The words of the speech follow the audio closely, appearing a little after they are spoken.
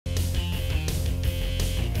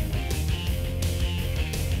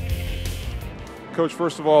Coach,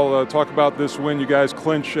 first of all, talk about this win. You guys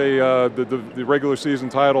clinch the regular season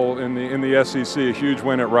title in the SEC, a huge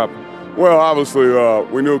win at Rupp. Well, obviously,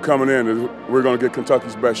 we knew coming in that we were going to get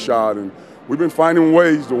Kentucky's best shot, and we've been finding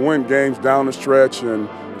ways to win games down the stretch and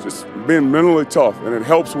just being mentally tough. And it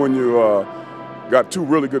helps when you got two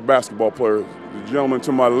really good basketball players. The gentleman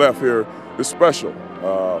to my left here is special.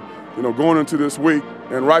 Going into this week,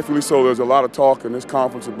 and rightfully so, there's a lot of talk in this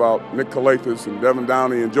conference about Nick Calathis and Devin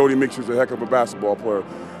Downey, and Jody Meeks is a heck of a basketball player.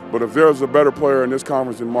 But if there's a better player in this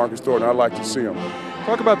conference than Marcus Thornton, I'd like to see him.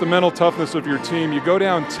 Talk about the mental toughness of your team. You go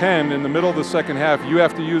down 10 in the middle of the second half. You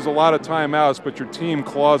have to use a lot of timeouts, but your team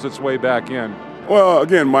claws its way back in. Well,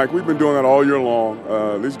 again, Mike, we've been doing that all year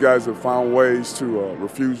long. These guys have found ways to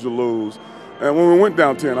refuse to lose. And when we went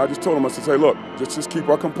down 10, I just told them, I said, hey, look, just keep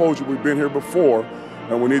our composure. We've been here before.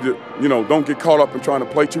 And we need to, don't get caught up in trying to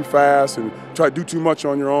play too fast and try to do too much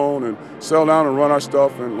on your own and settle down and run our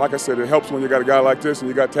stuff. And like I said, it helps when you got a guy like this and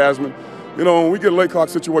you got Tasman. When we get a late clock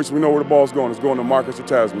situation, we know where the ball's going. It's going to Marcus or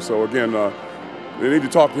Tasman. So, again, they need to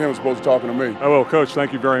talk to him as opposed to talking to me. I will, Coach.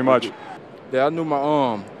 Thank you very much. Yeah, I knew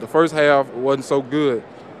my the first half wasn't so good.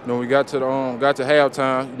 We got to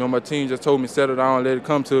halftime. My team just told me settle down and let it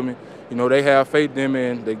come to me. They have faith in me,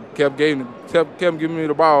 and they kept giving me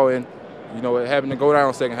the ball, and it happened to go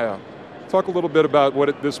down second half. Talk a little bit about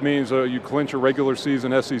what this means. You clinch a regular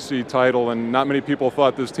season SEC title, and not many people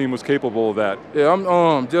thought this team was capable of that. Yeah,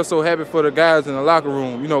 I'm just so happy for the guys in the locker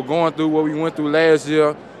room. Going through what we went through last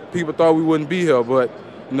year, people thought we wouldn't be here, but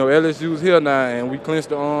LSU's here now, and we clinched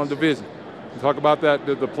the division. Talk about that.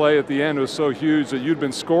 The play at the end was so huge that you'd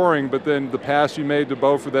been scoring, but then the pass you made to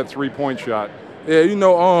Bo for that three-point shot. Yeah,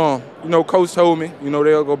 Coach told me,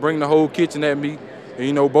 they'll go bring the whole kitchen at me.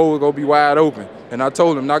 And Bo was going to be wide open. And I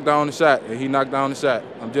told him, knock down the shot, and he knocked down the shot.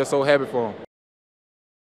 I'm just so happy for him.